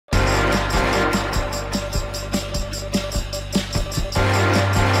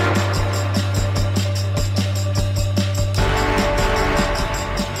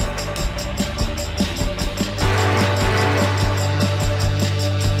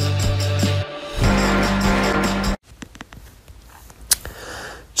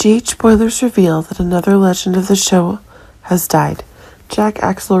GH spoilers reveal that another legend of the show has died. Jack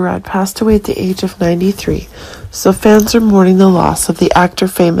Axelrod passed away at the age of 93, so fans are mourning the loss of the actor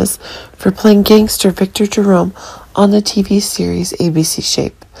famous for playing gangster Victor Jerome on the TV series ABC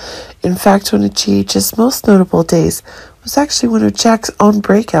Shape. In fact, one of GH's most notable days was actually one of Jack's own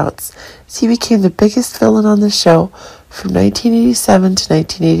breakouts, as he became the biggest villain on the show from 1987 to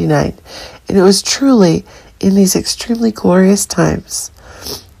 1989, and it was truly in these extremely glorious times.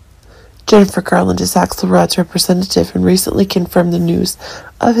 Jennifer Garland is Axelrod's representative and recently confirmed the news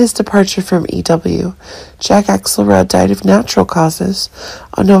of his departure from EW. Jack Axelrod died of natural causes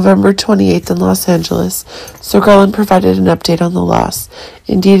on November 28th in Los Angeles, so Garland provided an update on the loss.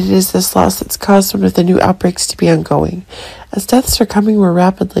 Indeed, it is this loss that's caused one of the new outbreaks to be ongoing, as deaths are coming more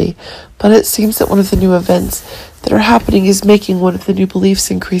rapidly, but it seems that one of the new events that are happening is making one of the new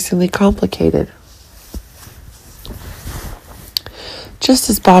beliefs increasingly complicated.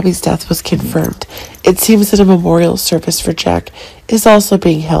 Just as Bobby's death was confirmed, it seems that a memorial service for Jack is also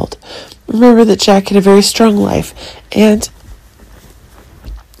being held. Remember that Jack had a very strong life, and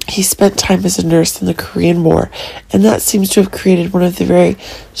he spent time as a nurse in the Korean War, and that seems to have created one of the very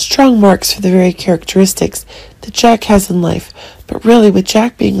strong marks for the very characteristics that Jack has in life. But really, with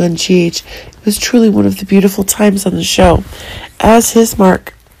Jack being on GH, it was truly one of the beautiful times on the show, as his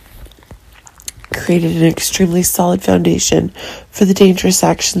mark created an extremely solid foundation for the dangerous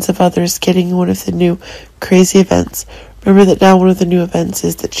actions of others getting one of the new crazy events. Remember that now one of the new events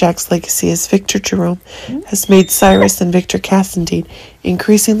is that Jack's legacy as Victor Jerome has made Cyrus and Victor Cassandine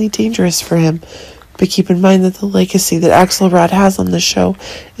increasingly dangerous for him. But keep in mind that the legacy that Axelrod has on the show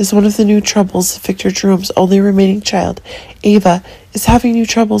is one of the new troubles of Victor Jerome's only remaining child, Ava, is having new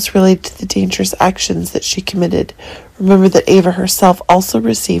troubles related to the dangerous actions that she committed. Remember that Ava herself also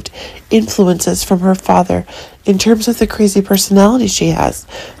received influences from her father in terms of the crazy personality she has,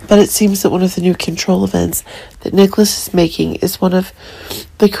 but it seems that one of the new control events that Nicholas is making is one of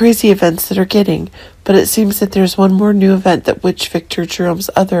the crazy events that are getting, but it seems that there's one more new event that which Victor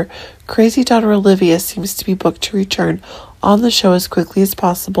Jerome's other crazy daughter Olivia seems to be booked to return on the show as quickly as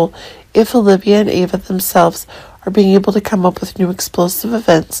possible if Olivia and Ava themselves are being able to come up with new explosive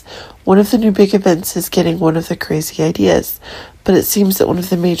events. One of the new big events is getting one of the crazy ideas, but it seems that one of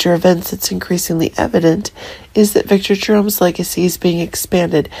the major events that's increasingly evident is that Victor Jerome's legacy is being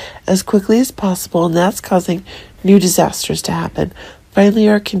expanded as quickly as possible, and that's causing new disasters to happen. Finally,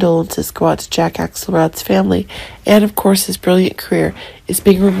 our condolences go out to Jack Axelrod's family, and of course his brilliant career is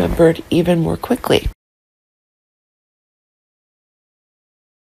being remembered even more quickly.